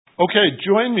Okay,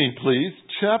 join me, please.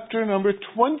 Chapter number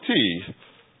 20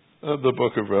 of the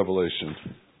book of Revelation.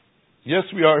 Yes,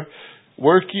 we are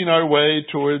working our way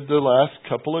toward the last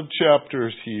couple of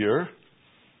chapters here.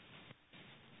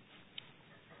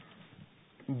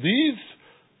 These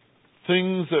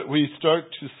things that we start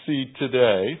to see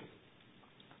today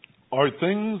are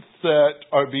things that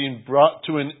are being brought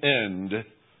to an end.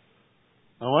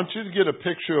 I want you to get a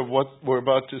picture of what we're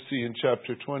about to see in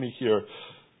chapter 20 here.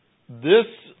 This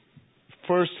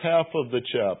first half of the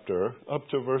chapter, up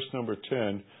to verse number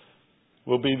 10,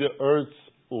 will be the earth's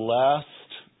last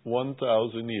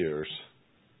 1,000 years.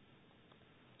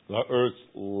 The earth's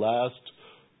last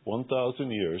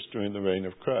 1,000 years during the reign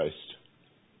of Christ.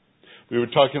 We were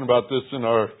talking about this in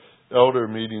our elder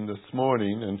meeting this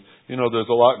morning, and there's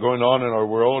a lot going on in our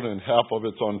world, and half of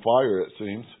it's on fire, it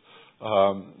seems.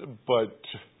 But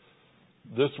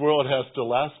this world has to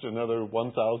last another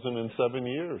 1,007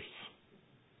 years.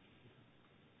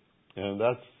 And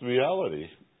that's reality.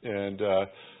 And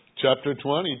chapter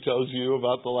 20 tells you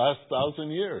about the last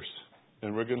 1,000 years.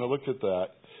 And we're going to look at that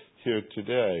here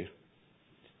today.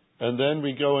 And then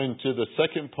we go into the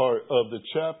second part of the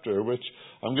chapter, which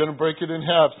I'm going to break it in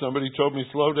half. Somebody told me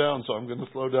slow down, so I'm going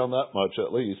to slow down that much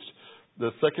at least.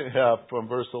 The second half from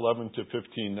verse 11 to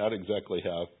 15, not exactly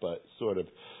half, but sort of,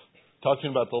 talking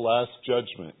about the last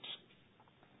judgment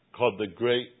called the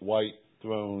Great White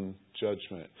Throne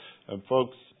Judgment. And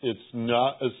folks, it's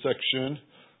not a section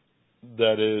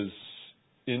that is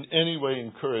in any way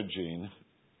encouraging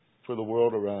for the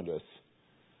world around us,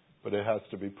 but it has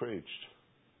to be preached.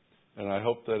 And I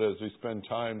hope that as we spend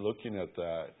time looking at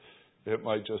that, it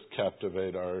might just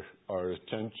captivate our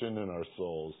attention and our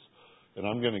souls. And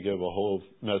I'm going to give a whole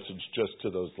message just to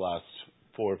those last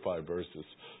 4 or 5 verses,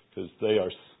 because they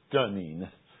are stunning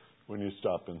when you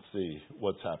stop and see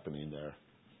what's happening there.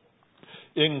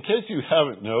 In case you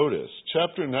haven't noticed,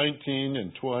 chapter 19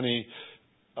 and 20,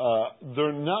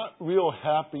 they're not real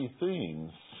happy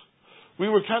themes. We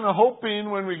were kind of hoping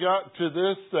when we got to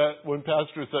this that when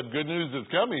Pastor said good news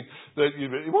is coming, that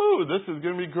you'd be, whoa, this is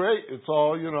going to be great. It's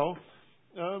all,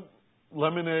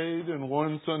 lemonade and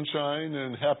warm sunshine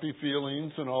and happy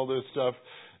feelings and all this stuff.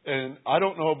 And I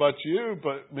don't know about you,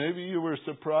 but maybe you were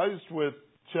surprised with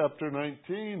chapter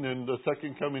 19 and the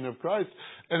second coming of Christ.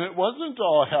 And it wasn't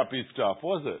all happy stuff,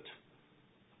 was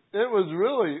it? It was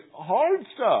really hard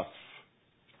stuff.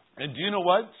 And do you know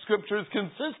what? Scripture is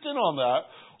consistent on that.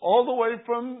 All the way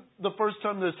from the first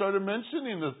time they started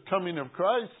mentioning the coming of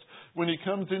Christ, when He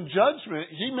comes in judgment,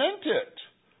 He meant it.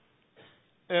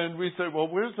 And we say, well,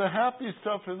 where's the happy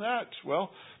stuff in that?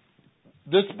 Well,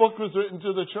 this book was written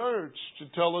to the church to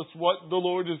tell us what the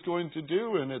Lord is going to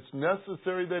do, and it's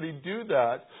necessary that He do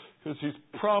that because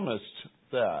He's promised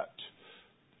that.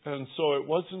 And so it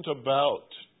wasn't about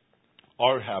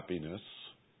our happiness.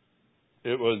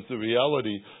 It was the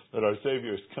reality that our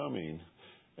Savior is coming.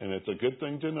 And it's a good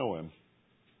thing to know Him.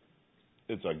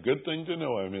 It's a good thing to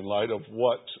know Him in light of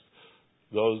what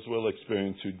those will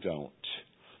experience who don't.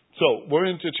 So we're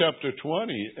into chapter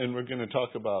 20, and we're going to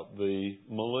talk about the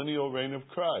millennial reign of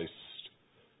Christ.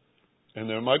 And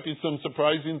there might be some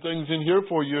surprising things in here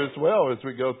for you as well as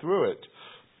we go through it.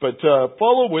 But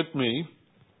follow with me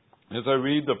as I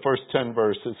read the first 10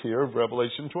 verses here of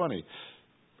Revelation 20.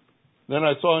 Then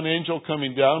I saw an angel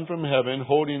coming down from heaven,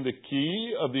 holding the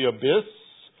key of the abyss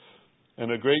and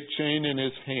a great chain in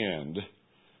his hand.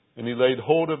 And he laid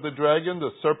hold of the dragon,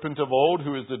 the serpent of old,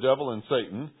 who is the devil and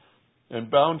Satan, and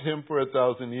bound him for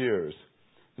 1,000 years.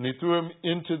 And he threw him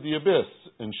into the abyss,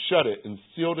 and shut it, and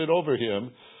sealed it over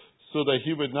him, so that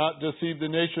he would not deceive the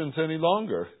nations any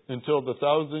longer, until the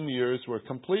 1,000 years were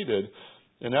completed.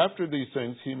 And after these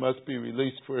things he must be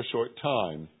released for a short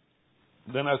time.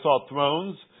 Then I saw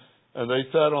thrones, and they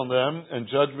sat on them, and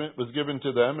judgment was given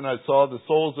to them. And I saw the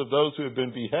souls of those who had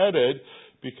been beheaded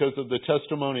because of the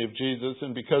testimony of Jesus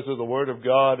and because of the word of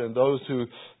God, and those who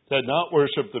had not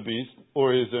worshipped the beast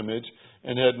or his image,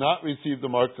 and had not received the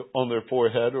mark on their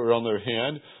forehead or on their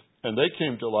hand, and they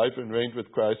came to life and reigned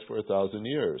with Christ for 1,000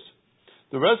 years.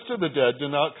 The rest of the dead did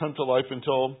not come to life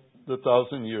until the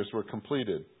 1,000 years were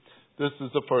completed. This is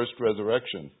the first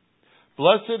resurrection.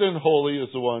 Blessed and holy is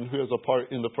the one who has a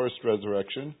part in the first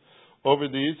resurrection. Over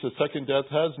these, the second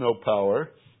death has no power,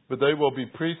 but they will be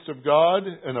priests of God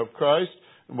and of Christ,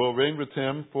 and will reign with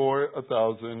Him for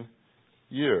 1,000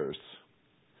 years.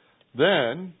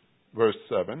 Then, verse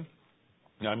 7,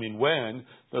 when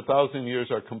the 1,000 years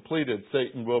are completed,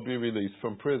 Satan will be released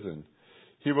from prison.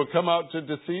 He will come out to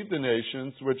deceive the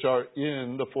nations which are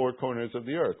in the 4 corners of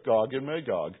the earth, Gog and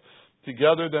Magog, to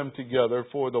gather them together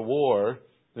for the war.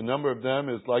 The number of them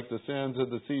is like the sands of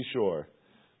the seashore.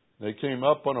 They came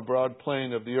up on a broad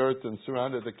plain of the earth and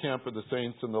surrounded the camp of the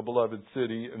saints in the beloved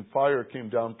city, and fire came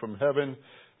down from heaven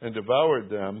and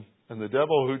devoured them. And the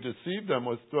devil who deceived them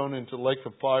was thrown into the lake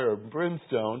of fire and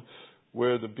brimstone,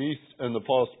 where the beast and the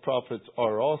false prophets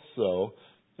are also,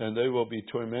 and they will be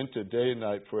tormented day and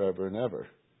night forever and ever.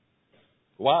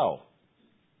 Wow.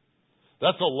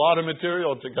 That's a lot of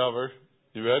material to cover.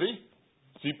 You ready?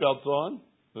 Seatbelts on?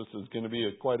 This is going to be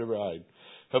quite a ride.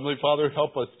 Heavenly Father,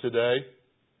 help us today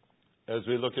as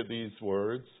we look at these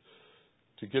words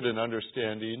to get an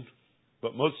understanding,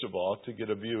 but most of all, to get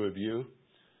a view of you,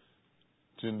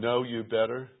 to know you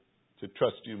better, to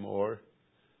trust you more.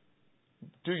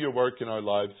 Do your work in our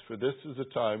lives, for this is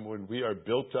a time when we are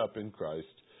built up in Christ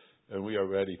and we are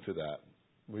ready for that.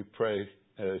 We pray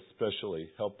especially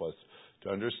help us to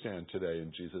understand today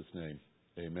in Jesus' name.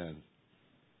 Amen.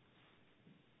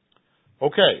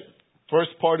 Okay,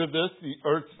 first part of this, the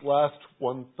earth's last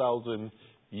 1,000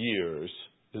 years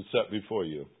is set before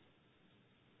you.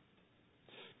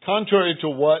 Contrary to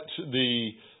what the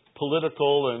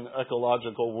political and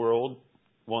ecological world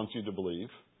wants you to believe,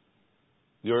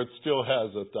 the earth still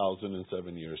has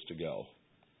 1,007 years to go.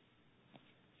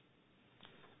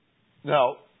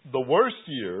 Now, the worst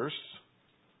years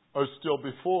are still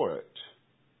before it.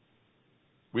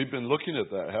 We've been looking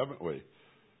at that, haven't we?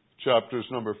 Chapters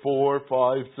number 4,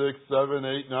 5, 6, 7,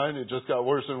 8, 9, it just got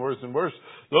worse and worse and worse.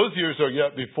 Those years are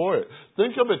yet before it.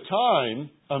 Think of a time,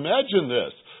 imagine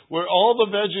this, where all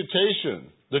the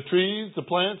vegetation, the trees, the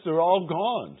plants, they're all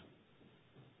gone.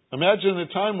 Imagine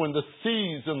a time when the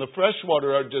seas and the fresh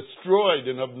water are destroyed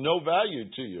and of no value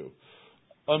to you.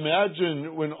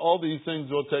 Imagine when all these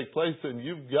things will take place and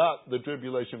you've got the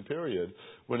tribulation period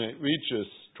when it reaches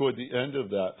toward the end of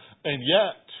that. And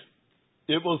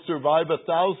yet, it will survive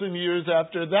 1,000 years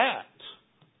after that.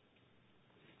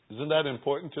 Isn't that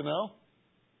important to know?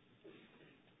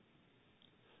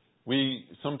 We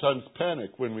sometimes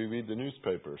panic when we read the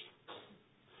newspapers.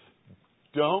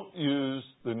 Don't use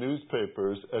the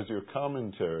newspapers as your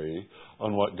commentary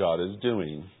on what God is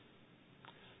doing.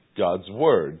 God's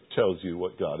Word tells you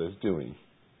what God is doing.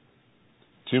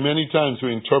 Too many times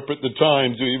we interpret the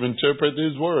times, we even interpret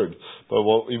His Word by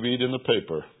what we read in the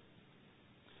paper.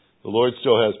 The Lord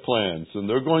still has plans, and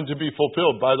they're going to be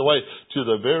fulfilled, by the way, to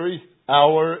the very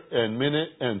hour and minute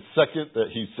and second that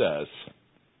He says.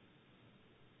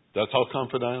 That's how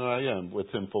confident I am with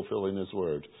Him fulfilling His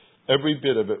Word. Every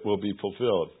bit of it will be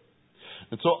fulfilled.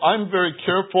 And so I'm very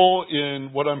careful in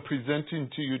what I'm presenting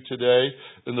to you today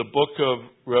in the book of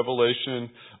Revelation.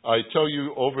 I tell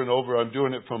you over and over, I'm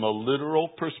doing it from a literal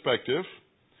perspective,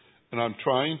 and I'm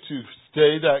trying to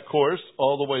stay that course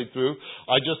all the way through.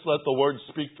 I just let the words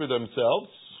speak for themselves.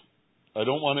 I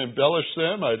don't want to embellish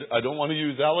them. I don't want to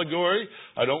use allegory.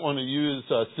 I don't want to use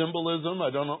symbolism. I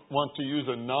don't want to use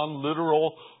a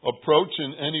non-literal approach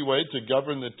in any way to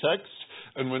govern the text.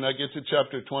 And when I get to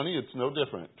chapter 20, it's no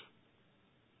different.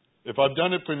 If I've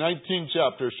done it for 19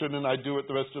 chapters, shouldn't I do it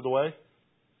the rest of the way?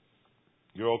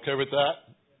 You're okay with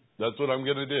that? That's what I'm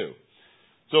going to do.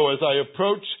 So as I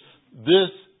approach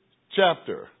this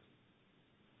chapter,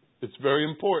 it's very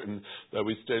important that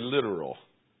we stay literal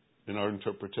in our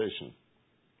interpretation.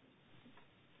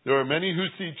 There are many who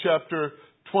see chapter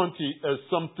 20 as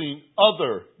something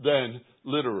other than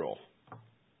literal.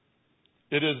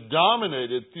 It has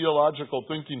dominated theological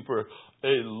thinking for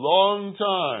a long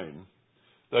time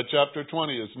that chapter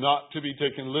 20 is not to be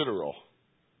taken literal.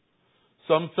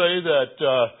 Some say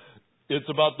that it's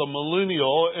about the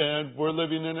millennial and we're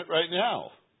living in it right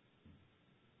now.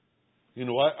 You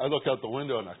know what? I look out the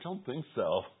window and I don't think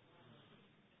so.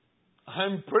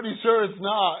 I'm pretty sure it's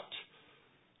not.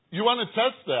 You want to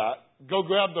test that? Go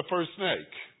grab the first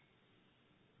snake.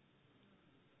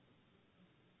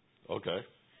 Okay.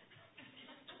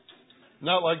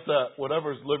 Not like that,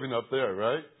 whatever's living up there,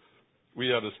 right? We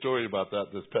had a story about that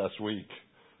this past week.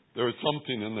 There was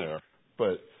something in there,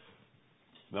 but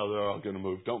now they're all going to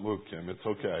move. Don't move, Kim. It's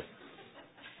okay.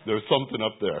 There's something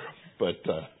up there, but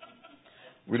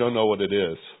we don't know what it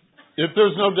is. If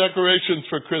there's no decorations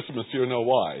for Christmas, you know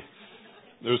why.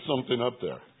 There's something up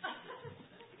there.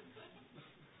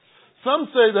 Some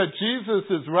say that Jesus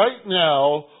is right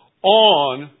now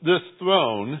on this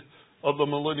throne of the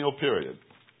millennial period.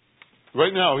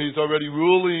 Right now, He's already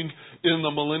ruling in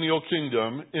the millennial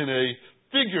kingdom in a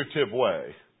figurative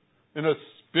way, in a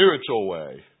spiritual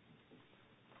way.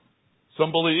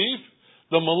 Some believe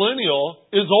the millennial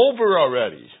is over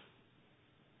already.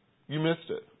 You missed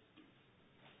it.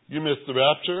 You missed the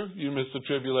rapture, you missed the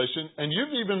tribulation, and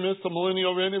you've even missed the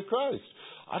millennial reign of Christ.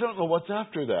 I don't know what's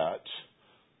after that.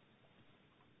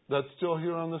 that's still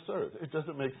here on this earth. It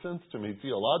doesn't make sense to me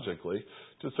theologically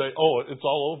to say, oh, it's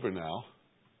all over now.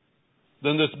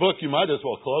 Then this book, you might as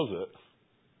well close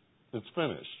it. It's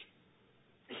finished.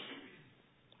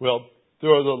 Well, there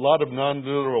are a lot of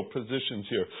non-literal positions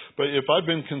here. But if I've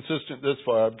been consistent this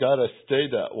far, I've got to stay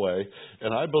that way.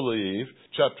 And I believe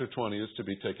chapter 20 is to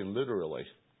be taken literally.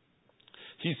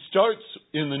 He starts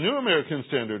in the New American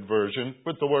Standard Version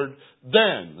with the word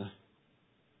then.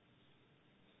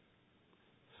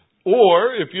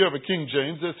 Or, if you have a King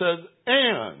James, it says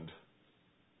and.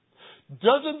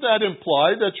 Doesn't that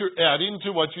imply that you're adding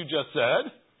to what you just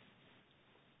said?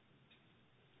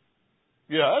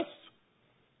 Yes.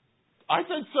 I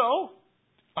think so.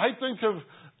 I think of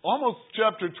almost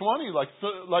chapter 20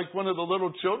 like one of the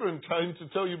little children trying to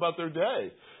tell you about their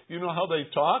day. You know how they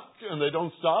talk and they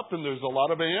don't stop and there's a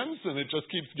lot of ands and it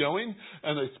just keeps going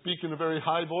and they speak in a very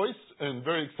high voice and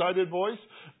very excited voice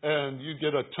and you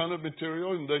get a ton of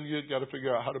material and then you got to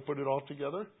figure out how to put it all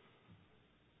together.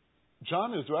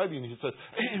 John is writing, he says,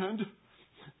 and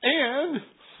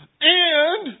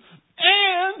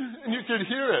you could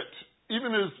hear it.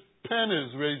 Even his pen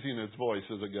is raising its voice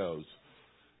as it goes.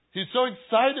 He's so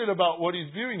excited about what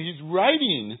he's doing. He's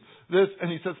writing this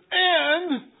and he says,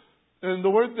 and the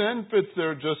word then fits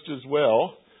there just as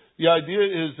well. The idea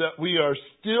is that we are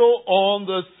still on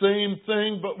the same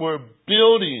thing, but we're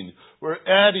building, we're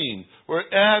adding.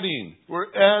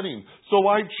 So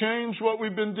why change what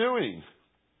we've been doing?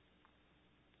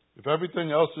 If everything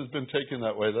else has been taken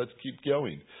that way, let's keep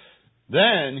going.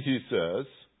 Then, he says,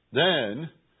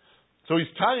 so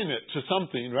he's tying it to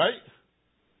something, right?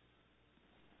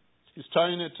 He's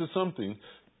tying it to something.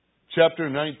 Chapter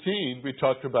 19, we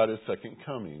talked about his second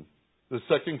coming. The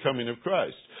second coming of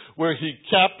Christ. Where he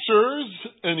captures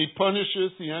and he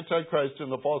punishes the Antichrist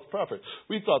and the false prophet.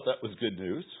 We thought that was good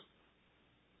news.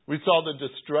 We saw the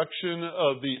destruction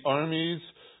of the armies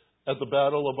at the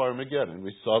Battle of Armageddon.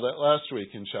 We saw that last week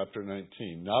in chapter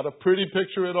 19. Not a pretty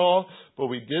picture at all, but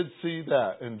we did see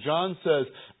that. And John says,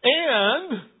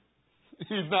 and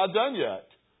he's not done yet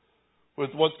with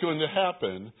what's going to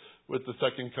happen with the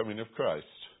second coming of Christ.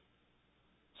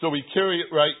 So we carry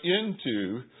it right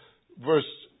into verse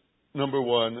number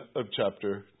 1 of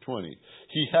chapter 20.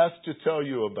 He has to tell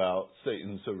you about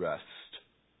Satan's arrest.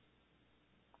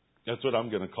 That's what I'm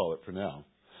going to call it for now.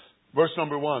 Verse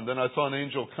number 1, then I saw an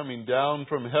angel coming down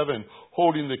from heaven,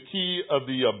 holding the key of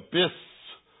the abyss.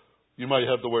 You might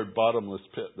have the word bottomless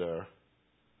pit there.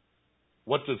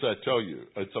 What does that tell you?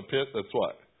 It's a pit that's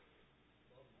what?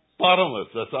 Bottomless.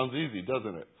 That sounds easy,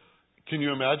 doesn't it? Can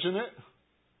you imagine it?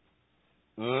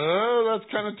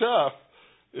 That's kind of tough.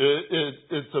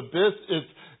 It's abyss. It's,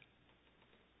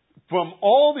 from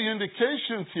all the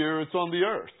indications here, it's on the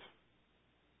earth.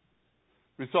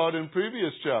 We saw it in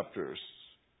previous chapters.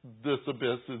 This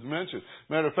abyss is mentioned.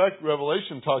 Matter of fact,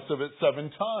 Revelation talks of it 7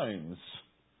 times.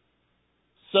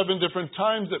 7 different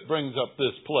times it brings up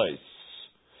this place.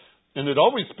 And it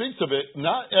always speaks of it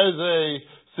not as a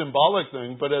symbolic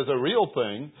thing, but as a real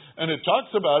thing. And it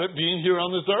talks about it being here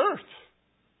on this earth.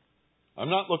 I'm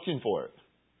not looking for it.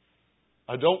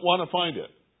 I don't want to find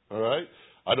it. All right?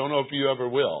 I don't know if you ever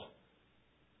will.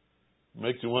 It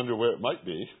makes you wonder where it might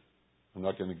be. I'm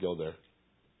not going to go there.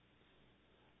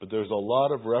 But there's a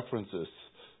lot of references.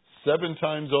 7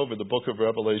 times over, the book of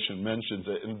Revelation mentions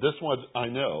it. And this one, I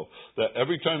know that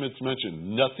every time it's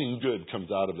mentioned, nothing good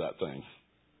comes out of that thing.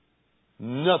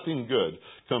 Nothing good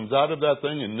comes out of that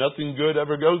thing, and nothing good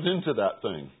ever goes into that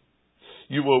thing.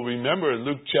 You will remember in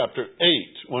Luke chapter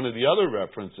 8, one of the other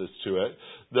references to it,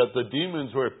 that the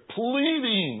demons were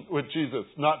pleading with Jesus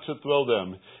not to throw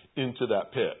them into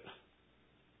that pit.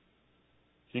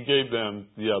 He gave them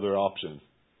the other option.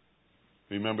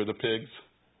 Remember the pigs?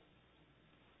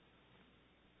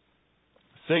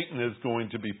 Satan is going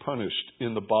to be punished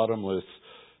in the bottomless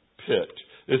pit.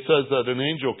 It says that an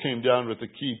angel came down with the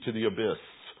key to the abyss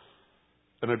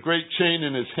and a great chain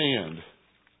in his hand.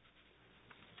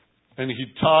 And he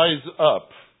ties up,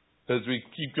 as we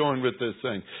keep going with this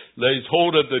thing, lays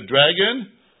hold of the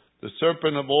dragon, the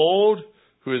serpent of old,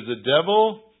 who is the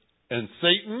devil, and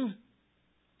Satan,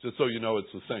 just so you know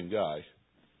it's the same guy,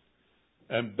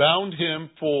 and bound him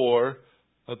for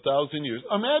 1,000 years.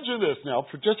 Imagine this now,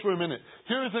 just for a minute.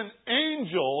 Here's an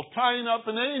angel tying up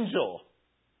an angel.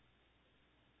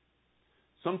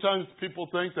 Sometimes people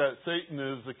think that Satan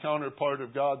is the counterpart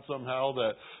of God somehow,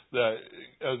 that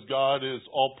as God is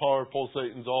all-powerful,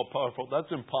 Satan's all-powerful.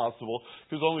 That's impossible,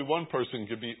 because only one person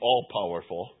can be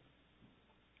all-powerful.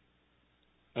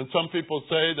 And some people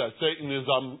say that Satan is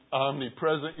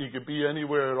omnipresent. He could be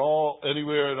anywhere at all,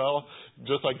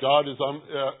 just like God is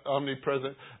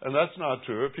omnipresent. And that's not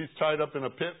true. If he's tied up in a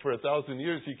pit for 1,000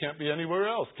 years, he can't be anywhere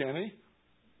else, can he?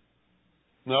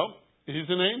 No, he's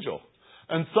an angel.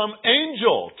 And some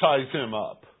angel ties him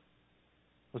up.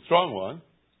 A strong one.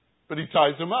 But he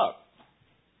ties him up.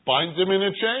 Binds him in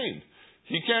a chain.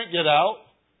 He can't get out.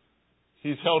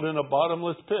 He's held in a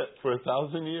bottomless pit for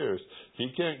 1,000 years.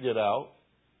 He can't get out.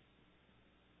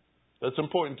 That's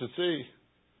important to see.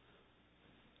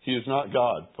 He is not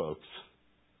God, folks.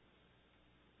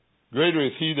 Greater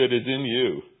is He that is in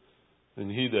you than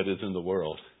he that is in the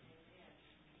world.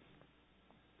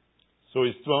 So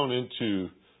he's thrown into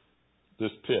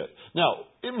this pit. Now,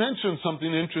 it mentions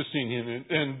something interesting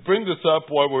and brings us up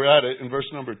while we're at it in verse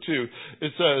number 2.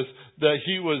 It says that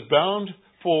he was bound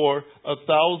for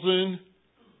 1,000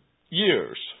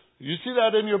 years. You see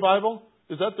that in your Bible?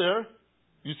 Is that there?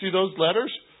 You see those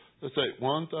letters? Let's say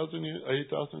 1,000 years,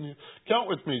 8,000 years. Count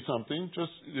with me something.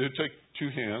 Just take 2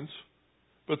 hands.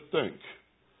 But think.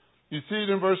 You see it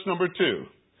in verse number 2.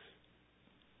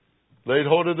 Laid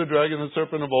hold of the dragon, the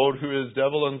serpent of old, who is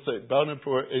devil and Satan, bound him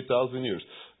for 8,000 years.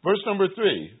 Verse number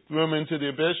 3. Threw him into the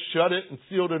abyss, shut it, and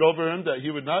sealed it over him, that he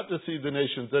would not deceive the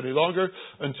nations any longer,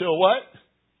 until what?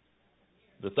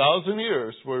 The 1,000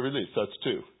 years were released. That's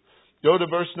 2. Go to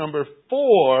verse number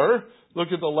 4. Look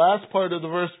at the last part of the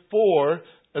verse 4.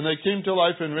 And they came to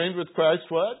life and reigned with Christ,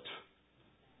 what?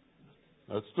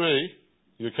 That's 3.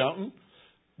 You counting?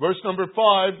 Verse number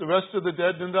 5, the rest of the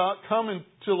dead did not come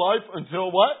into life until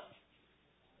what?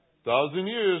 1,000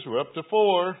 years. We're up to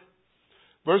 4.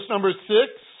 Verse number 6,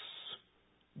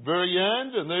 very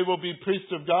end, and they will be priests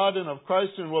of God and of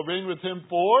Christ and will reign with Him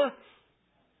for?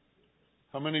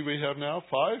 How many we have now?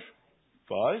 5?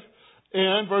 5.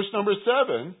 And verse number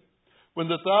 7, when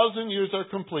the 1,000 years are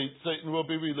complete, Satan will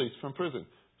be released from prison.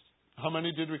 How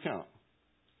many did we count?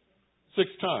 6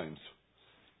 times.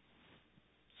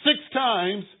 6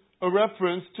 times a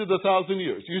reference to the 1,000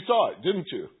 years. You saw it, didn't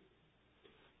you?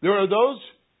 There are those,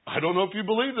 I don't know if you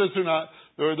believe this or not,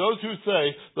 there are those who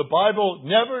say the Bible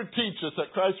never teaches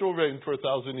that Christ will reign for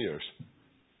 1,000 years.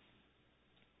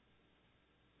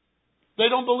 They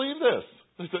don't believe this.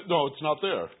 They say, no, it's not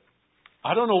there.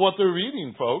 I don't know what they're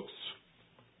reading, folks.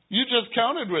 You just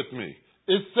counted with me.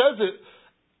 It says it.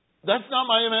 That's not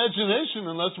my imagination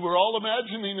unless we're all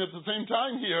imagining at the same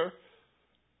time here.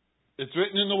 It's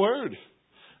written in the Word.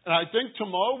 And I think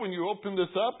tomorrow when you open this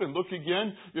up and look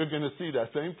again, you're going to see that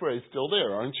same phrase still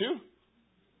there, aren't you?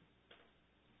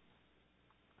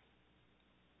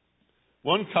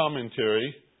 One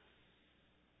commentary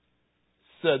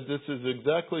said this is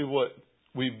exactly what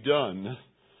we've done.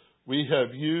 We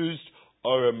have used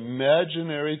our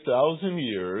imaginary 1,000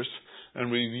 years,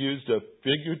 and we've used a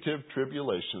figurative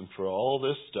tribulation for all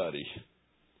this study.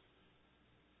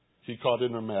 He called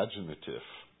it imaginative.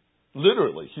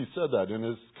 Literally, he said that in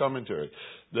his commentary,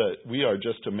 that we are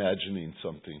just imagining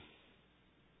something.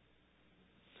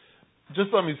 Just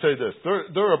let me say this.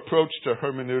 Their approach to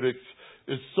hermeneutics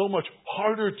is so much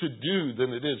harder to do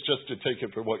than it is just to take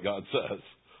it for what God says.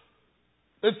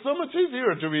 It's so much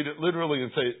easier to read it literally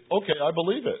and say, okay, I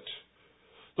believe it.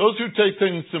 Those who take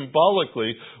things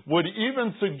symbolically would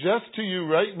even suggest to you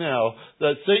right now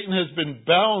that Satan has been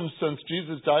bound since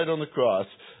Jesus died on the cross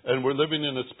and we're living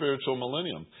in a spiritual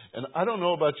millennium. And I don't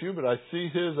know about you, but I see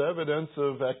his evidence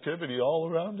of activity all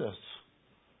around us.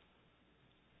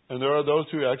 And there are those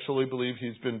who actually believe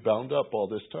he's been bound up all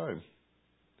this time.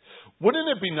 Wouldn't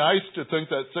it be nice to think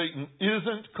that Satan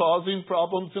isn't causing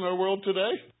problems in our world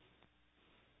today?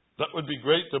 That would be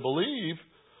great to believe.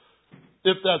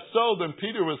 If that's so, then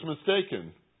Peter was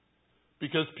mistaken.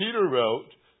 Because Peter wrote,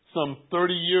 some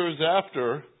 30 years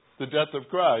after the death of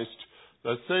Christ,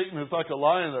 that Satan is like a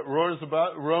lion that roams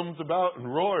about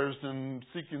and roars and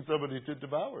seeking somebody to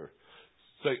devour.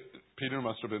 Peter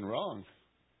must have been wrong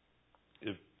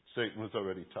if Satan was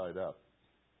already tied up.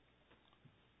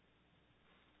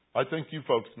 I think you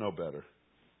folks know better.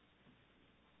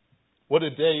 What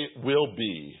a day it will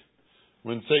be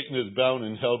when Satan is bound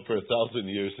and held for 1,000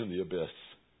 years in the abyss.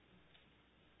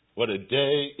 What a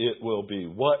day it will be.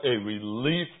 What a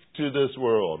relief to this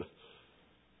world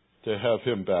to have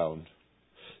him bound.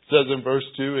 It says in verse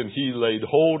 2, and he laid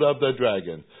hold of the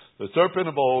dragon, the serpent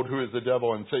of old, who is the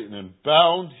devil and Satan, and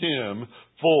bound him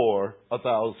for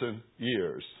 1,000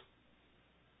 years.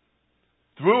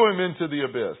 Threw him into the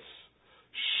abyss,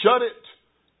 shut it,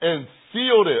 and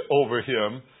sealed it over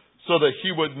him, so that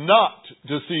he would not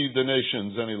deceive the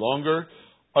nations any longer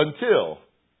until,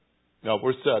 now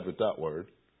we're sad with that word,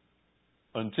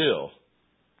 until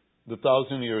the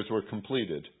 1,000 years were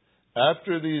completed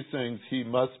After these things, he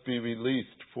must be released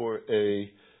for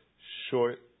a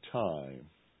short time.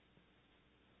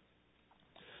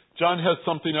 John has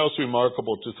something else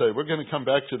remarkable to say. We're going to come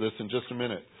back to this in just a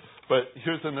minute. But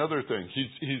here's another thing.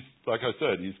 He's like I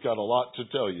said, he's got a lot to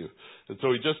tell you. And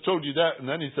so he just told you that, and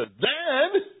then he said,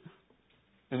 then,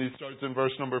 and he starts in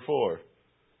verse number 4.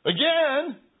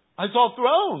 Again, I saw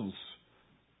thrones,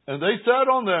 and they sat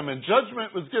on them, and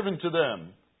judgment was given to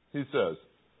them, he says.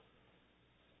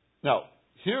 Now,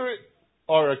 here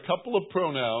are a couple of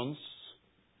pronouns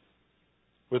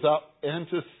without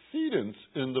antecedents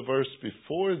in the verse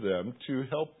before them to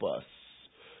help us.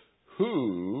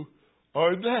 Who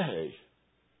are they?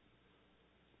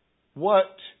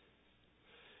 What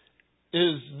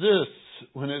is this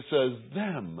when it says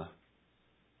them?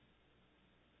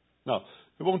 Now,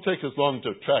 it won't take us long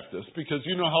to track this because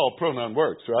you know how a pronoun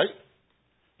works, right?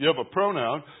 You have a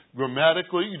pronoun,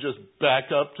 grammatically you just back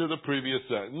up to the previous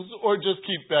sentence or just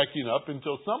keep backing up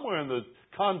until somewhere in the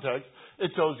context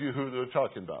it tells you who they're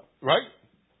talking about, right?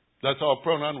 That's how a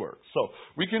pronoun works. So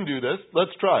we can do this.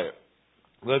 Let's try it.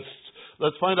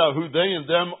 Let's find out who they and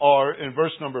them are in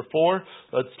verse number 4.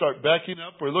 Let's start backing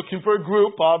up. We're looking for a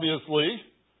group, obviously,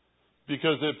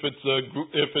 because if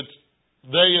it's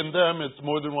they and them, it's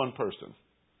more than one person.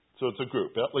 So it's a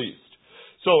group, at least.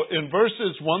 So in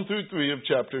verses 1 through 3 of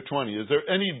chapter 20, is there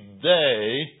any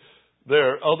they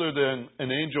there other than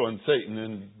an angel and Satan?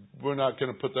 And we're not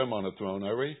going to put them on a throne,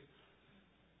 are we?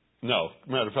 No.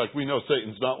 Matter of fact, we know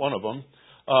Satan's not one of them.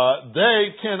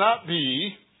 They cannot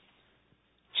be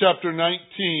chapter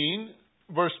 19,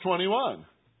 verse 21.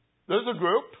 There's a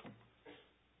group.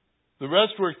 The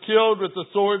rest were killed with the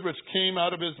sword which came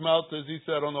out of his mouth as he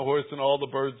sat on the horse, and all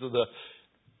the birds of the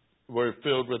were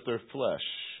filled with their flesh.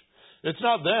 It's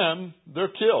not them. They're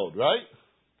killed, right?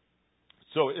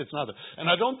 So it's not them. And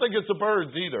I don't think it's the birds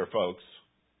either, folks.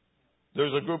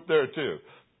 There's a group there too.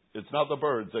 It's not the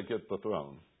birds that get the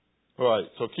throne. All right,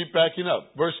 so keep backing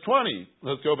up. Verse 20.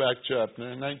 Let's go back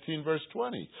chapter 19, verse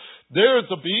 20. There's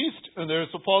a beast and there's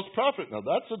a false prophet. Now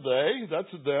that's a they,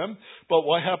 that's a them. But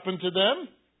what happened to them?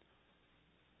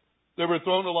 They were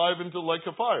thrown alive into the lake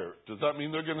of fire. Does that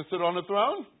mean they're going to sit on a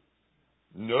throne?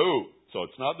 No. So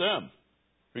it's not them.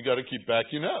 We got to keep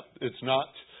backing up. It's not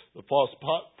the false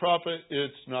prophet.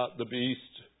 It's not the beast.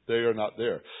 They are not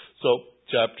there. So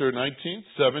chapter 19,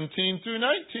 17 through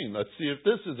 19. Let's see if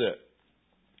this is it.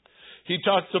 He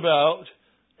talks about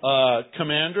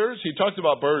commanders. He talks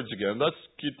about birds again. Let's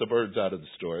keep the birds out of the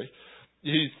story.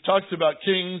 He talks about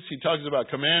kings. He talks about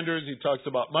commanders. He talks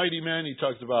about mighty men. He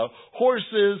talks about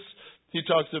horses. He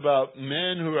talks about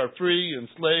men who are free,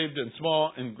 enslaved, and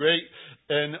small and great.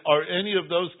 And are any of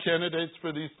those candidates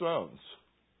for these thrones?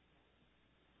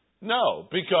 No,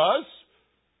 because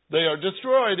they are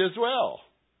destroyed as well.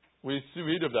 We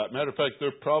read of that. Matter of fact,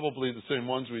 they're probably the same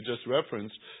ones we just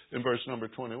referenced in verse number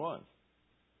 21.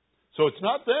 So it's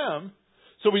not them.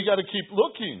 So we got to keep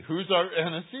looking. Who's our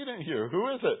antecedent here? Who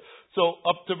is it? So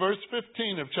up to verse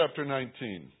 15 of chapter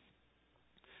 19.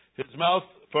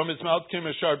 From his mouth came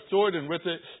a sharp sword, and with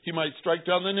it he might strike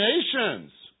down the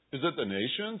nations. Is it the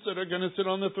nations that are going to sit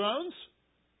on the thrones?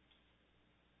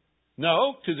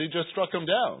 No, because he just struck them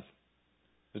down.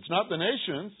 It's not the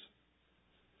nations.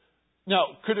 Now,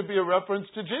 could it be a reference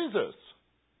to Jesus?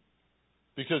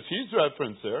 Because he's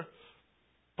referenced there,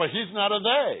 but he's not a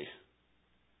they.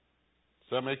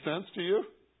 Does that make sense to you?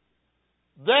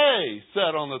 They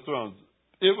sat on the thrones.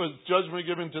 It was judgment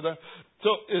given to them. So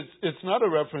it's not a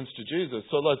reference to Jesus.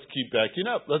 So let's keep backing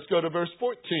up. Let's go to verse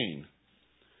 14.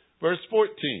 Verse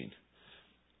 14.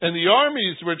 And the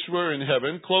armies which were in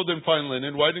heaven, clothed in fine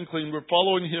linen, white and clean, were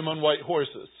following him on white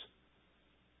horses.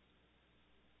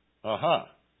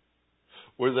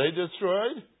 Were they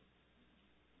destroyed?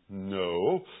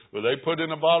 No. Were they put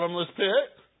in a bottomless pit?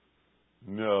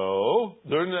 No.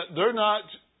 They're not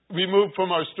removed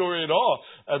from our story at all.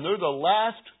 And they're the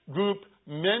last group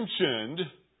mentioned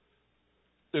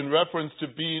in reference to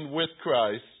being with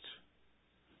Christ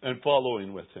and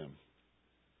following with him.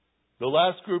 The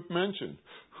last group mentioned.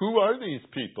 Who are these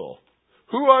people?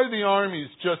 Who are the armies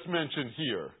just mentioned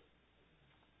here?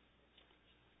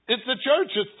 It's the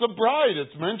church. It's the bride.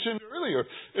 It's mentioned earlier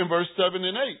in verse 7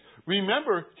 and 8.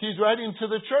 Remember, he's writing to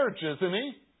the church, isn't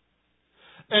he?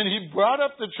 And he brought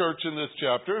up the church in this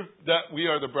chapter, that we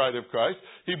are the bride of Christ.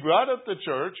 He brought up the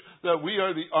church, that we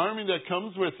are the army that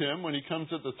comes with him when he comes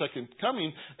at the second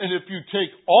coming. And if you take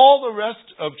all the rest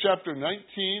of chapter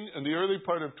 19 and the early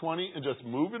part of 20 and just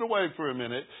move it away for a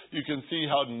minute, you can see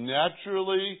how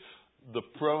naturally the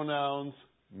pronouns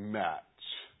match.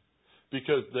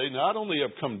 Because they not only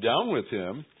have come down with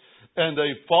him, and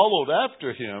they followed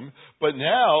after him, but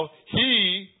now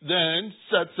he then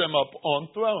sets them up on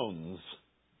thrones,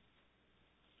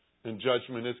 and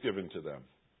judgment is given to them.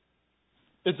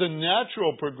 It's a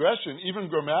natural progression. Even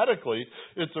grammatically,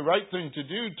 it's the right thing to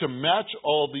do to match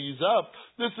all these up.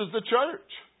 This is the church.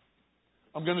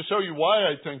 I'm going to show you why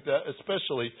I think that,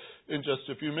 especially in just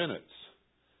a few minutes.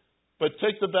 But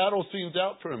take the battle scenes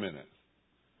out for a minute.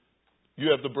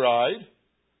 You have the bride.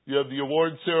 You have the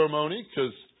award ceremony,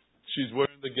 because she's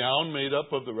wearing the gown made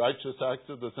up of the righteous acts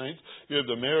of the saints. You have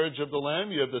the marriage of the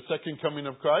Lamb. You have the second coming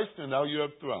of Christ. And now you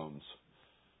have thrones.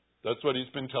 That's what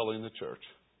he's been telling the church.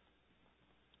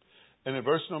 And in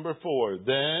verse number 4,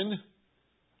 then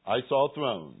I saw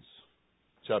thrones.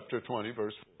 Chapter 20,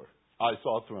 verse 4. I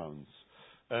saw thrones.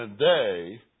 And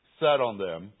they sat on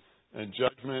them, and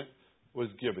judgment was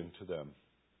given to them.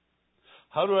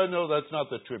 How do I know that's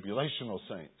not the tribulational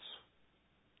saints?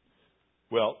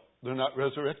 Well, they're not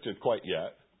resurrected quite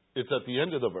yet. It's at the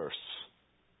end of the verse.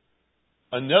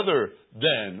 Another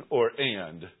then or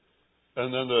and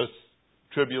then the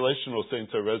tribulational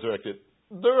saints are resurrected.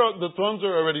 The thrones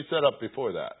are already set up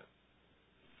before that.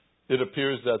 It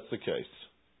appears that's the case.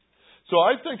 So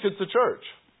I think it's the church.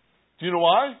 Do you know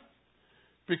why?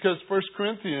 Because 1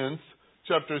 Corinthians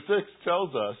chapter 6 tells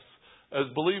us, as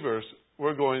believers,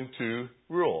 we're going to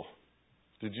rule.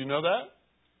 Did you know that?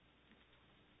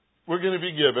 We're going to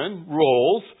be given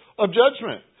roles of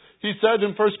judgment. He said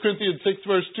in 1 Corinthians 6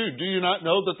 verse 2, do you not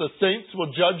know that the saints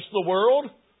will judge the world?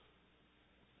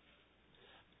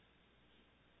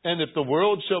 And if the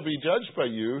world shall be judged by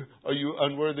you, are you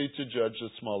unworthy to judge the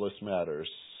smallest matters?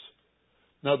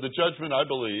 Now, the judgment, I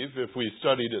believe, if we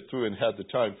studied it through and had the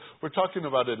time, we're talking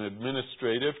about an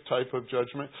administrative type of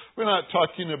judgment. We're not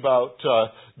talking about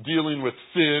dealing with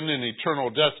sin and eternal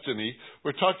destiny.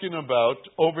 We're talking about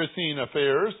overseeing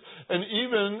affairs and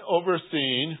even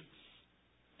overseeing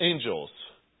angels.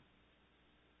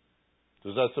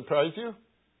 Does that surprise you?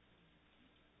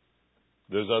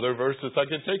 There's other verses I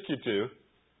can take you to.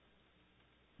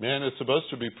 Man is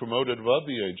supposed to be promoted above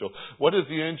the angel. What is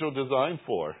the angel designed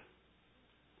for?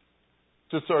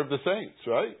 To serve the saints,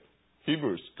 right?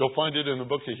 Hebrews. Go find it in the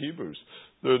book of Hebrews.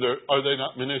 Are they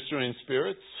not ministering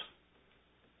spirits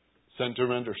sent to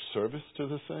render service to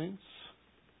the saints?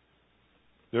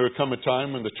 There will come a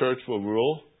time when the church will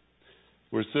rule.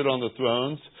 We'll sit on the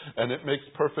thrones. And it makes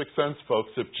perfect sense,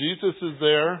 folks. If Jesus is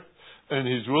there and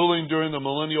he's ruling during the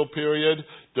millennial period,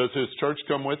 does his church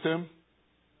come with him?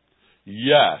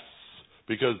 Yes.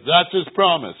 Because that's his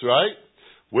promise, right?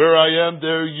 Where I am,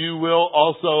 there you will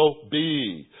also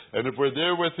be. And if we're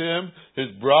there with him,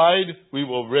 his bride, we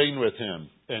will reign with him.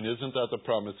 And isn't that the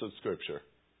promise of Scripture?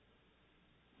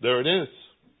 There it is.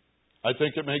 I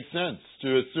think it makes sense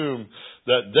to assume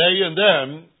that they and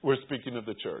them were speaking of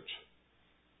the church.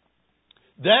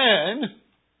 Then,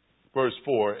 verse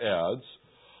 4 adds,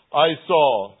 I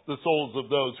saw the souls of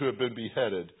those who have been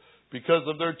beheaded because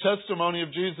of their testimony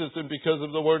of Jesus and because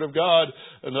of the word of God,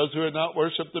 and those who had not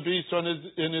worshipped the beast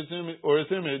in his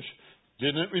image,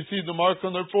 didn't receive the mark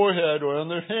on their forehead or on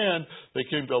their hand. They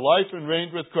came to life and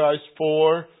reigned with Christ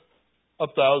for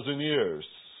 1,000 years.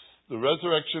 The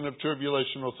resurrection of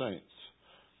tribulational saints.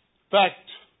 Fact.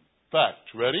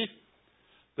 Ready?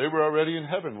 They were already in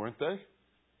heaven, weren't they?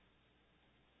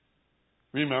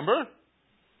 Remember?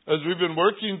 As we've been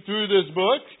working through this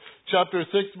book, chapter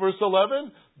 6, verse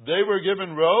 11, they were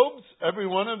given robes, every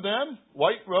one of them,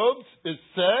 white robes. It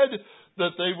said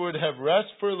that they would have rest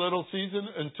for a little season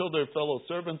until their fellow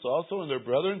servants also and their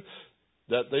brethren,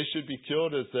 that they should be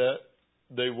killed as that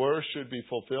they were, should be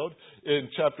fulfilled. In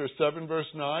chapter 7, verse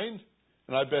 9,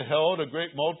 and I beheld a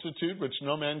great multitude which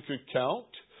no man could count,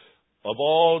 of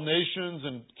all nations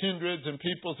and kindreds and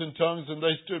peoples and tongues, and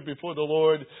they stood before the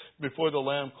Lord, before the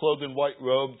Lamb, clothed in white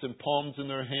robes and palms in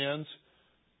their hands.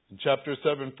 In chapter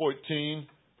 7:14,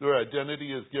 their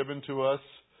identity is given to us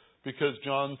because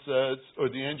John says, or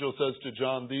the angel says to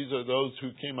John, these are those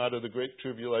who came out of the great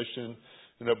tribulation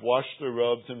and have washed their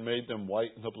robes and made them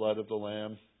white in the blood of the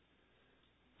Lamb.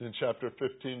 In chapter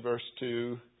 15, verse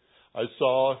 2, I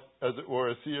saw, as it were,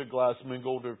 a sea of glass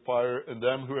mingled with fire, and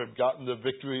them who have gotten the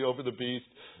victory over the beast,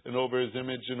 and over his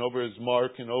image, and over his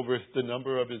mark, and over the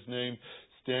number of his name,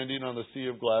 standing on the sea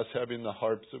of glass, having the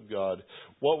harps of God.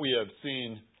 What we have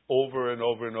seen over and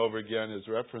over and over again is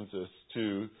references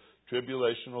to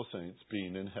tribulational saints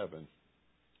being in heaven.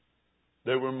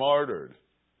 They were martyred.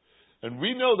 And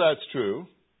we know that's true.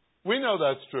 We know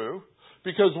that's true.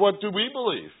 Because what do we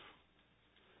believe?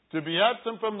 To be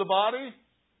absent from the body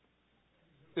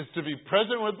is to be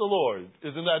present with the Lord.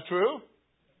 Isn't that true?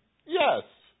 Yes.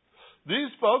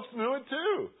 These folks knew it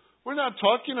too. We're not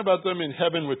talking about them in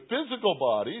heaven with physical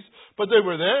bodies, but they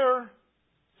were there.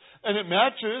 And it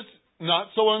matches, not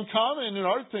so uncommon in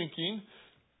our thinking.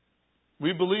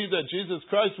 We believe that Jesus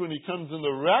Christ, when He comes in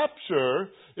the rapture,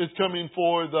 is coming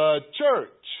for the church.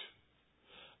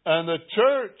 And the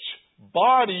church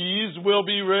bodies will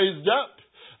be raised up.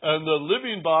 And the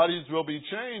living bodies will be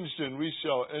changed. And we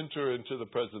shall enter into the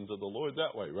presence of the Lord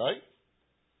that way, right?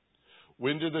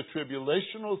 When do the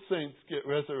tribulational saints get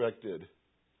resurrected?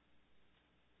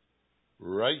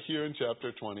 Right here in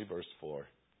chapter 20, verse 4.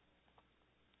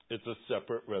 It's a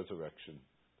separate resurrection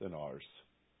than ours.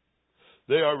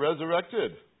 They are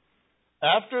resurrected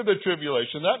after the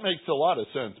tribulation. That makes a lot of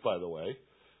sense, by the way.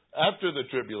 After the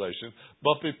tribulation,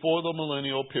 but before the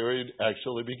millennial period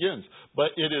actually begins.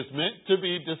 But it is meant to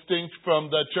be distinct from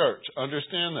the church.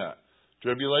 Understand that.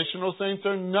 Tribulational saints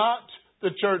are not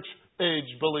the church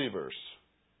age believers.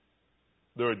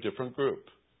 They're a different group.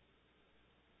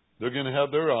 They're going to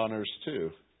have their honors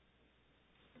too.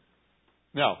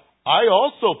 Now, I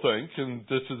also think, and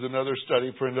this is another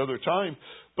study for another time,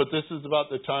 but this is about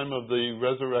the time of the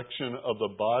resurrection of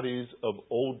the bodies of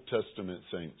Old Testament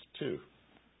saints too.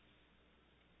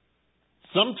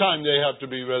 Sometime they have to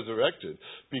be resurrected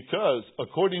because,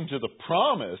 according to the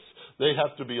promise, they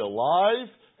have to be alive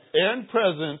and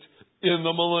present in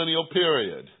the millennial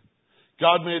period.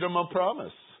 God made them a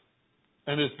promise.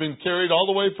 And it's been carried all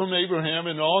the way from Abraham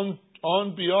and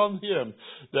on beyond him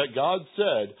that God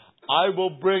said, I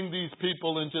will bring these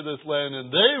people into this land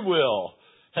and they will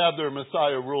have their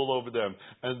Messiah rule over them.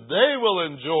 And they will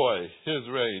enjoy His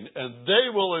reign. And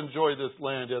they will enjoy this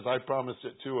land as I promised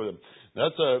it to them.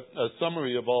 That's a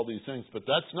summary of all these things. But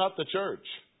that's not the church.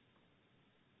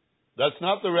 That's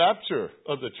not the rapture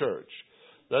of the church.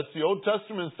 That's the Old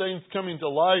Testament saints coming to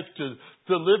life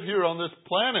to live here on this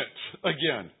planet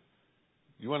again.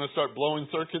 You want to start blowing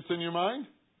circuits in your mind?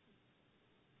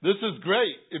 This is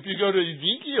great. If you go to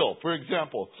Ezekiel, for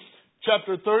example,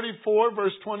 chapter 34,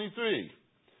 verse 23.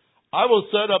 I will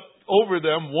set up over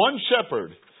them one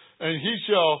shepherd, and he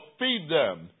shall feed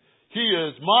them. He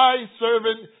is my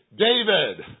servant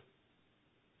David.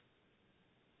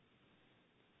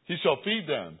 He shall feed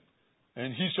them,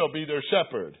 and he shall be their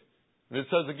shepherd. And it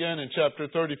says again in chapter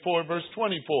 34, verse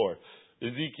 24,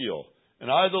 Ezekiel,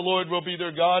 and I, the Lord, will be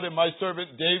their God, and my servant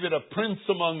David, a prince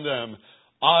among them.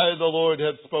 I, the Lord,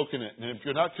 have spoken it. And if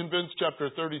you're not convinced, chapter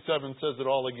 37 says it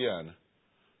all again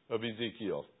of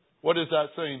Ezekiel. What is that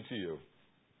saying to you?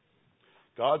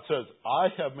 God says, I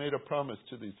have made a promise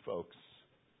to these folks.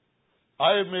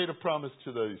 I have made a promise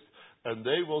to these, and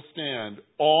they will stand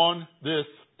on this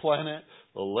planet,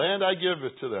 the land I give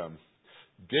it to them.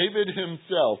 David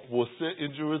himself will sit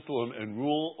in Jerusalem and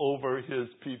rule over his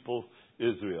people,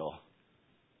 Israel,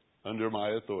 under my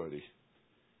authority.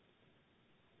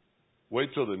 Wait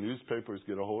till the newspapers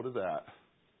get a hold of that.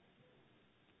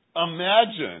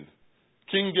 Imagine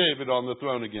King David on the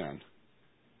throne again.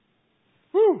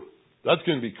 Whew, that's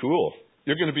going to be cool.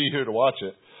 You're going to be here to watch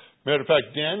it. Matter of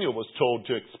fact, Daniel was told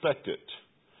to expect it.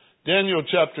 Daniel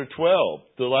chapter 12,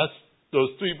 those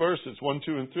three verses, 1,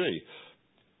 2, and 3.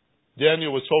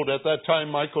 Daniel was told, at that time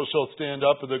Michael shall stand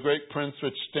up, the great prince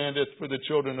which standeth for the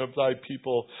children of thy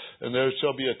people, and there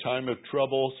shall be a time of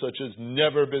trouble such as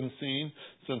never been seen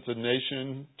since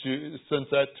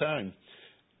that time.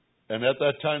 And at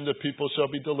that time the people shall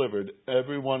be delivered,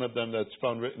 every one of them that's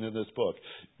found written in this book.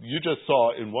 You just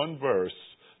saw in one verse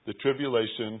the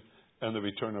tribulation and the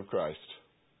return of Christ.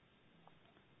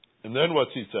 And then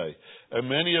what's he say? And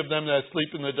many of them that sleep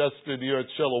in the dust of the earth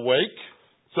shall awake,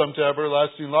 some to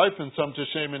everlasting life, and some to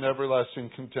shame and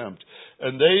everlasting contempt.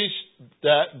 And they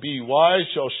that be wise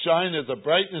shall shine as the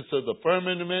brightness of the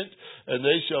firmament, and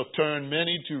they shall turn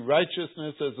many to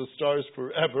righteousness as the stars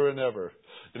forever and ever.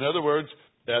 In other words,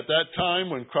 at that time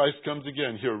when Christ comes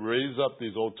again, He'll raise up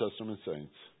these Old Testament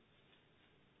saints.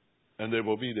 And they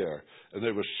will be there. And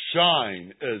they will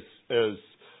shine as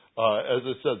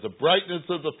it says, the brightness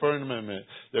of the firmament.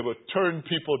 They will turn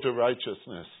people to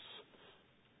righteousness.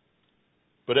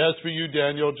 But as for you,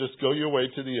 Daniel, just go your way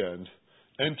to the end.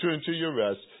 Enter into your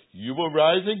rest. You will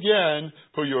rise again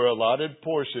for your allotted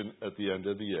portion at the end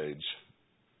of the age.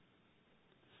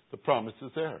 The promise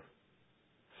is there.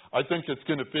 I think it's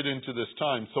going to fit into this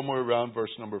time, somewhere around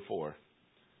verse number 4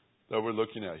 that we're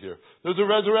looking at here. There's a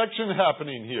resurrection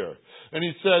happening here. And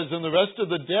he says, and the rest of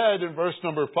the dead, in verse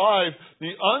number 5,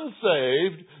 the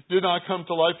unsaved did not come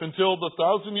to life until the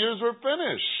 1,000 years were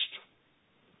finished.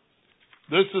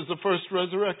 This is the first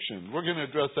resurrection. We're going to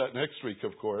address that next week,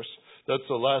 of course. That's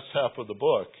the last half of the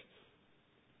book.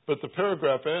 But the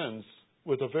paragraph ends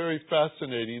with a very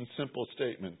fascinating, simple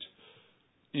statement.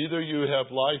 Either you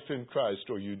have life in Christ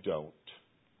or you don't.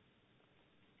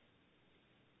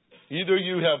 Either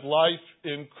you have life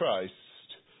in Christ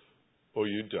or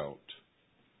you don't.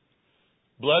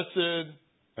 Blessed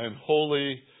and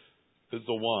holy is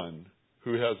the one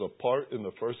who has a part in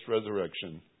the first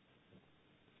resurrection.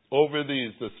 Over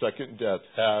these, the second death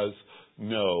has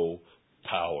no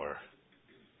power.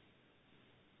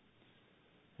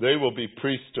 They will be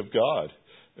priests of God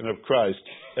and of Christ,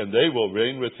 and they will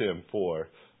reign with him for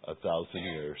 1,000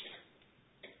 years.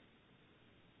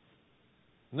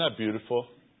 Isn't that beautiful?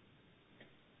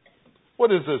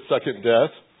 What is this second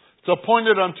death? It's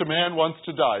appointed unto man once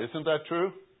to die. Isn't that true?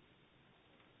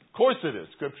 Of course it is.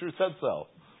 Scripture said so.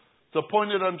 It's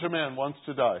appointed unto man once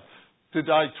to die. To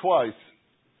die twice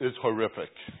is horrific.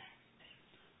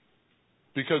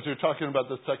 Because you're talking about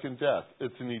the second death.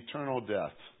 It's an eternal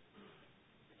death.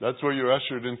 That's where you're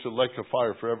ushered into the lake of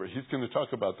fire forever. He's going to talk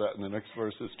about that in the next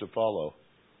verses to follow.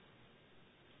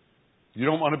 You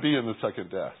don't want to be in the second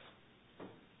death.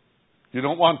 You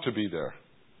don't want to be there.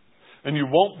 And you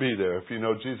won't be there if you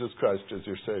know Jesus Christ as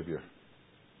your Savior.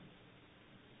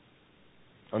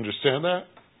 Understand that?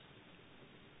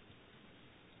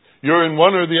 You're in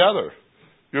one or the other.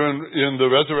 You're in the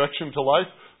resurrection to life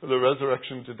or the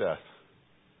resurrection to death.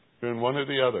 You're in one or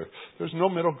the other. There's no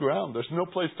middle ground. There's no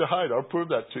place to hide. I'll prove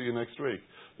that to you next week.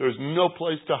 There's no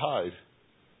place to hide.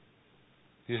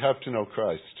 You have to know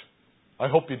Christ. I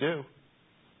hope you do.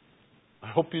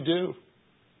 I hope you do.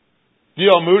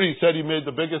 D.L. Moody said he made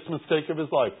the biggest mistake of his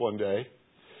life one day.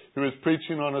 He was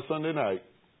preaching on a Sunday night.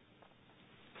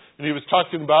 And he was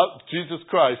talking about Jesus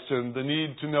Christ and the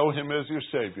need to know Him as your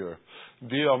Savior.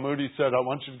 D.L. Moody said, I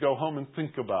want you to go home and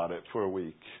think about it for a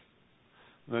week.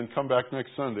 And then come back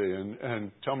next Sunday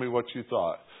and tell me what you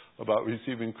thought about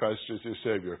receiving Christ as your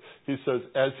Savior. He says,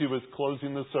 as he was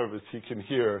closing the service, he can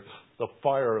hear the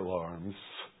fire alarms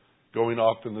going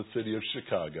off in the city of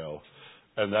Chicago.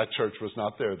 And that church was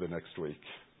not there the next week.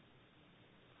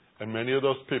 And many of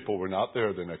those people were not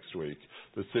there the next week.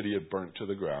 The city had burnt to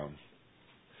the ground.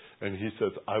 And he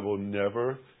says, I will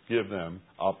never give them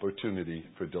opportunity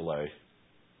for delay.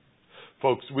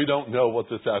 Folks, we don't know what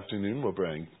this afternoon will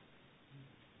bring,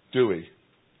 do we?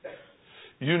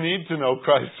 You need to know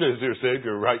Christ as your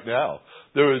Savior right now.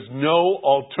 There is no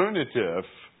alternative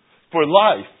for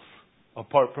life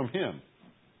apart from Him.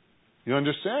 You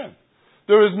understand?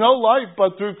 There is no life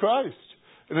but through Christ.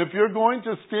 And if you're going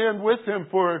to stand with Him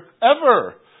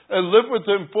forever and live with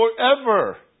Him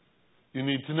forever, you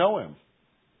need to know Him.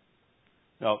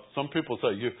 Now, some people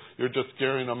say, you're just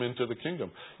scaring them into the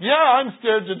kingdom. Yeah, I'm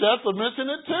scared to death of missing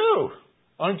it too.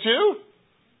 Aren't you?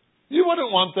 You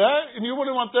wouldn't want that, and you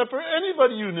wouldn't want that for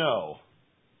anybody you know.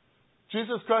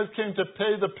 Jesus Christ came to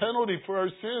pay the penalty for our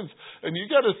sins, and you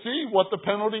got to see what the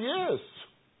penalty is.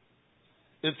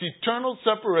 It's eternal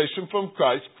separation from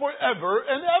Christ forever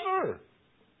and ever.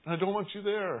 And I don't want you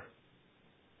there.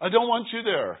 I don't want you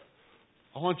there.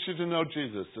 I want you to know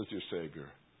Jesus as your Savior.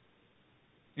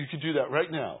 You could do that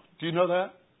right now. Do you know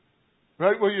that?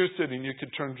 Right where you're sitting, you could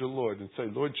turn to the Lord and say,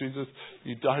 Lord Jesus,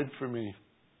 you died for me.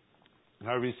 And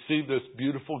I receive this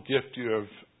beautiful gift you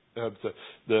have.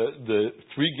 The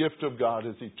free gift of God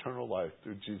is eternal life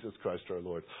through Jesus Christ our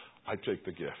Lord. I take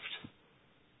the gift.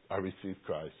 I receive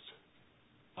Christ.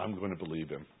 I'm going to believe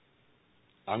Him.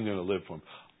 I'm going to live for Him.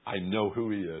 I know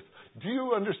who He is. Do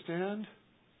you understand?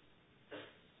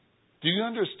 Do you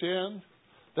understand?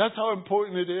 That's how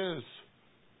important it is.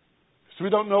 So we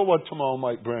don't know what tomorrow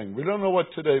might bring. We don't know what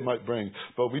today might bring.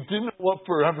 But we do know what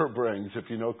forever brings if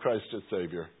you know Christ as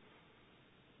Savior.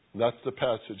 And that's the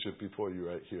passage before you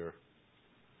right here.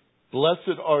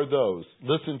 Blessed are those.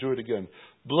 Listen to it again.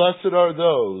 Blessed are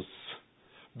those.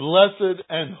 Blessed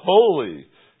and holy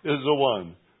is the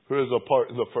one who is a part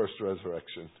in the first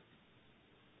resurrection.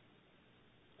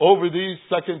 Over these,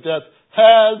 second death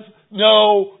has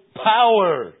no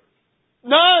power.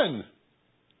 None.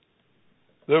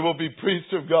 There will be priests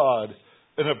of God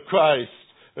and of Christ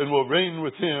and will reign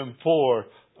with Him for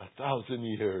 1,000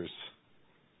 years.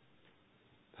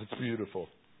 That's beautiful.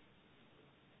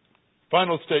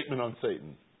 Final statement on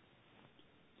Satan.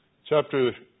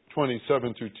 Chapter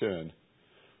 27 through 10.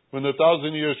 When the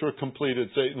 1,000 years were completed,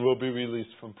 Satan will be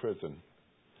released from prison.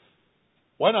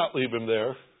 Why not leave him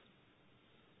there?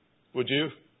 Would you?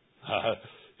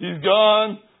 He's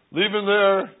gone. Leave him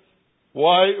there.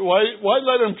 Why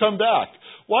let him come back?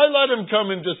 Why let him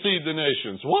come and deceive the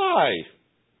nations? Why?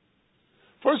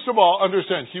 First of all,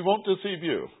 understand, he won't deceive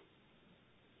you.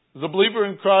 As a believer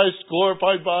in Christ,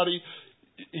 glorified body,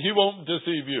 he won't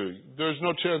deceive you. There's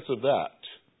no chance of that.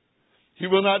 He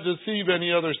will not deceive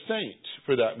any other saint,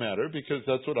 for that matter, because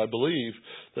that's what I believe,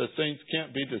 that saints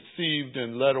can't be deceived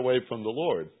and led away from the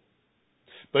Lord.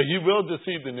 But he will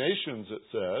deceive the nations, it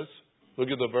says. Look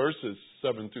at the verses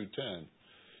 7 through 10.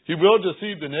 He will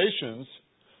deceive the nations.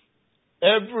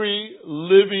 Every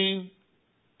living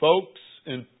folks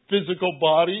in physical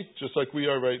body, just like we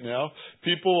are right now.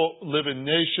 People live in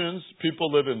nations.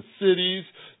 People live in cities.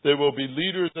 There will be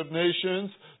leaders of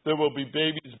nations. There will be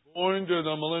babies born during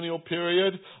the millennial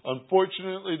period.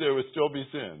 Unfortunately, there will still be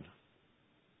sin.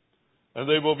 And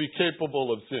they will be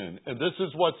capable of sin. And this is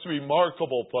what's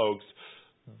remarkable, folks.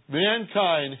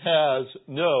 Mankind has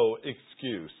no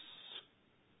excuse.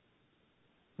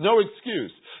 No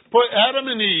excuse. Put Adam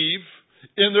and Eve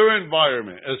in their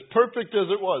environment, as perfect as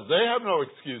it was. They have no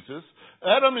excuses.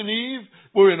 Adam and Eve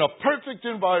were in a perfect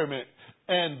environment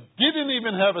and didn't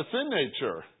even have a sin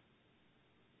nature.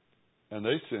 And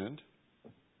they sinned.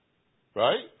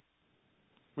 Right?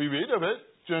 We read of it,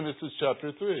 Genesis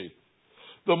chapter 3.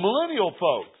 The millennial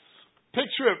folks,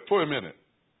 picture it for a minute.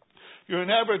 You're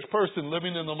an average person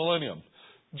living in the millennium.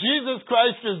 Jesus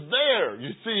Christ is there.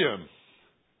 You see him.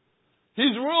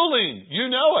 He's ruling. You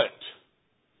know it.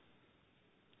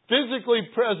 Physically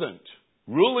present.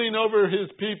 Ruling over his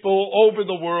people, over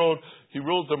the world. He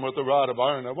rules them with a rod of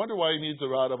iron. I wonder why he needs a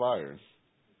rod of iron.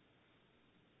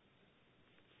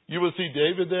 You will see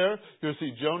David there. You'll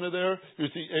see Jonah there.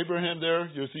 You'll see Abraham there.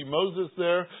 You'll see Moses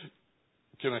there.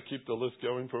 Can I keep the list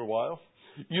going for a while?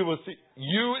 You will see,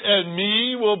 you and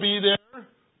me will be there,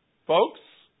 folks,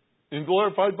 in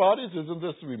glorified bodies. Isn't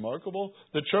this remarkable?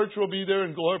 The church will be there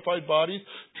in glorified bodies.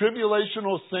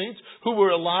 Tribulational saints who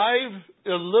were alive a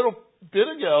little bit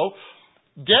ago,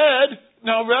 dead,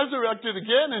 now resurrected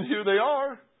again, and here they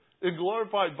are in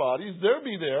glorified bodies. They'll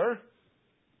be there.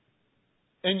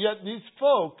 And yet these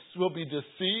folks will be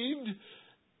deceived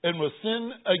and will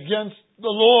sin against the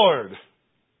Lord.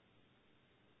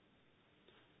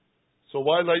 So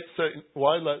why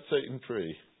let Satan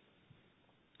free?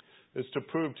 It's to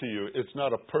prove to you it's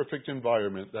not a perfect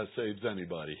environment that saves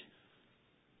anybody.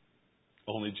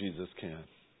 Only Jesus can.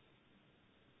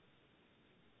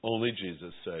 Only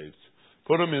Jesus saves.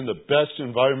 Put them in the best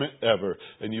environment ever,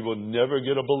 and you will never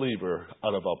get a believer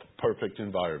out of a perfect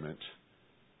environment.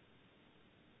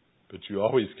 But you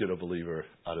always get a believer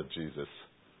out of Jesus.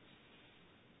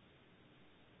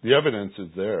 The evidence is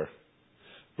there.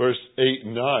 Verse 8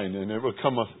 and 9, and it will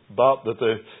come about that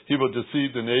he will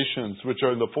deceive the nations which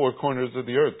are in the four corners of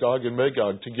the earth, Gog and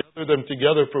Magog, to gather them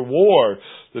together for war.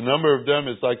 The number of them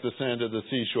is like the sand of the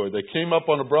seashore. They came up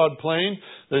on a broad plain.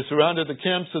 They surrounded the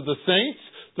camps of the saints,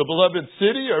 the beloved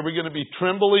city. Are we going to be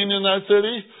trembling in that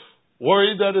city?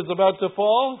 Worried that it's about to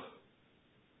fall?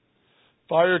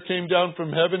 Fire came down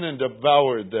from heaven and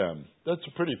devoured them. That's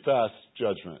a pretty fast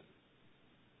judgment.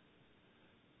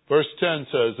 Verse 10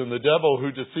 says, and the devil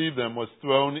who deceived them was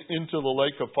thrown into the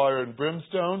lake of fire and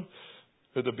brimstone,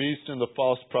 where the beast and the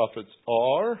false prophets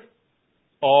are,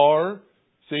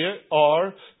 see it?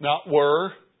 Are, not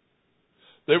were.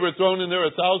 They were thrown in there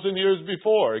 1,000 years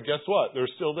before. And guess what? They're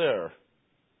still there.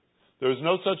 There's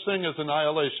no such thing as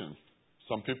annihilation.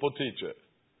 Some people teach it.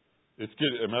 As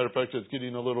a matter of fact, it's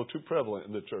getting a little too prevalent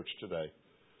in the church today.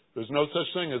 There's no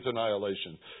such thing as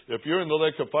annihilation. If you're in the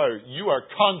lake of fire, you are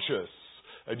conscious.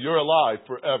 And you're alive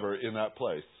forever in that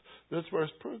place. This verse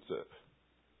proves it.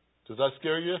 Does that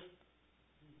scare you?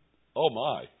 Oh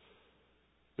my.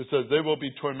 It says they will be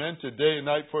tormented day and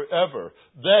night forever.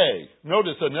 They.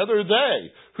 Notice another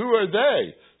they. Who are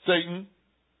they? Satan,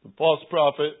 the false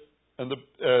prophet, and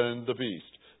the beast.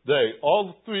 They,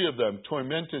 all three of them,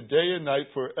 tormented day and night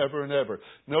forever and ever.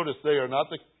 Notice they are not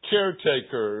the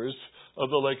caretakers of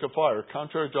the lake of fire,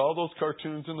 contrary to all those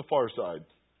cartoons in the Far Side.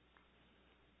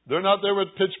 They're not there with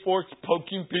pitchforks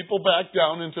poking people back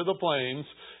down into the flames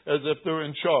as if they're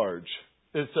in charge.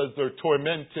 It says they're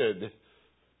tormented.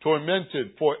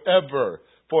 Tormented forever.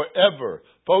 Forever.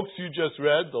 Folks, you just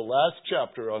read the last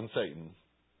chapter on Satan.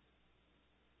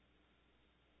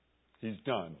 He's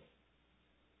done.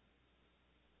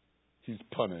 He's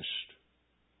punished.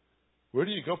 Where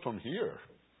do you go from here?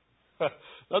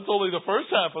 That's only the first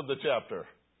half of the chapter.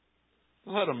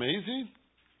 Isn't that amazing?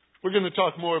 We're going to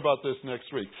talk more about this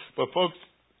next week. But folks,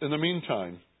 in the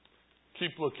meantime, keep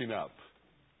looking up.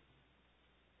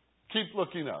 Keep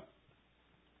looking up.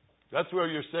 That's where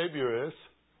your Savior is.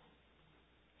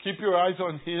 Keep your eyes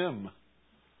on Him.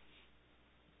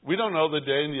 We don't know the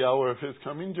day and the hour of His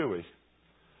coming, do we?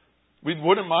 We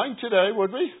wouldn't mind today,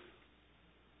 would we?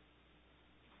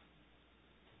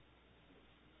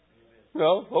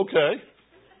 Well, okay.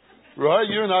 Right?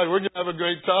 You and I, we're going to have a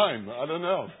great time. I don't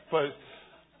know. But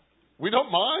we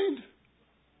don't mind.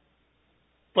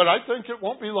 But I think it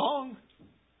won't be long.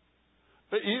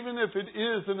 But even if it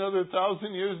is another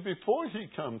 1,000 years before He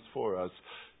comes for us,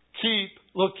 keep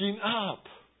looking up.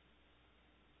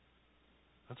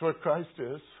 That's what Christ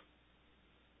is.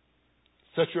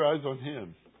 Set your eyes on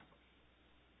Him.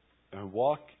 And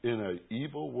walk in an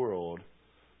evil world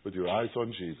with your eyes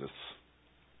on Jesus.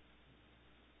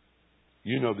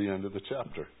 You know the end of the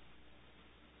chapter.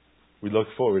 We look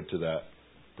forward to that.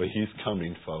 But He's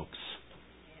coming, folks.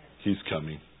 He's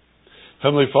coming.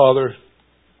 Heavenly Father,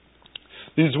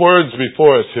 these words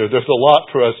before us here, there's a lot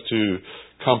for us to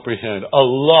comprehend. A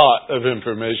lot of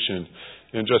information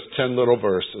in just 10 little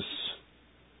verses.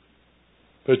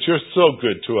 But You're so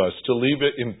good to us to leave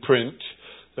it in print,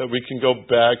 that we can go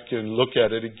back and look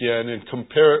at it again and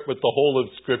compare it with the whole of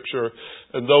Scripture.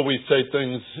 And though we say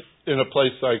things in a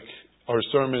place like our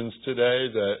sermons today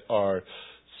that are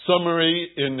summary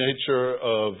in nature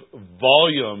of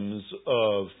volumes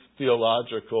of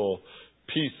theological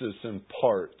pieces and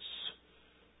parts,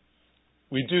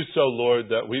 we do so, Lord,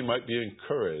 that we might be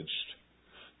encouraged,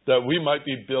 that we might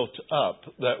be built up,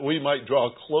 that we might draw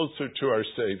closer to our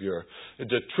Savior, and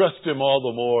to trust Him all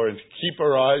the more, and to keep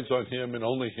our eyes on Him and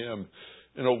only Him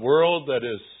in a world that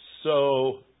is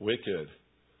so wicked.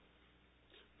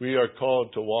 We are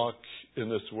called to walk in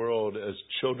this world as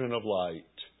children of light.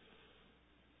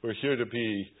 We're here to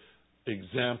be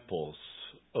examples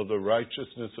of the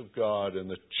righteousness of God and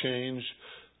the change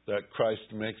that Christ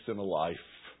makes in a life.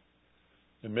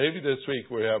 And maybe this week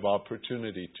we have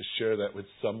opportunity to share that with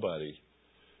somebody,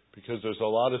 because there's a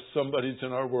lot of somebodies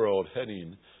in our world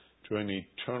heading to an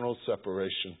eternal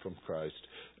separation from Christ.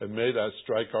 And may that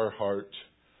strike our heart.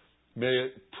 May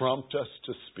it prompt us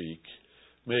to speak.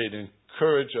 May it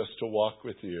encourage us to walk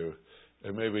with You.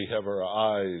 And may we have our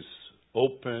eyes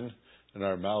open and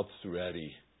our mouths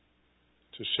ready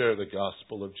to share the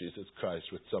gospel of Jesus Christ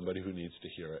with somebody who needs to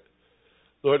hear it.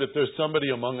 Lord, if there's somebody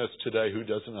among us today who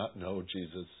does not know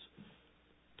Jesus,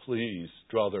 please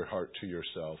draw their heart to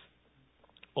Yourself.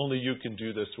 Only You can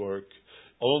do this work.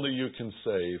 Only You can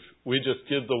save. We just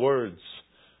give the words.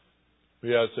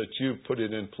 We ask that You put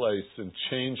it in place and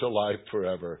change a life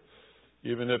forever.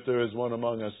 Even if there is one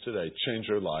among us today, change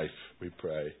her life, we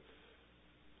pray.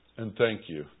 And thank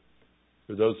You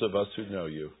for those of us who know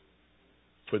You,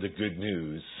 for the good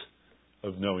news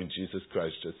of knowing Jesus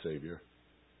Christ as Savior.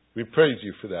 We praise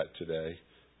You for that today.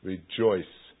 Rejoice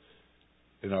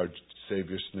in our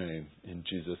Savior's name. In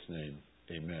Jesus' name,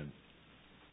 amen.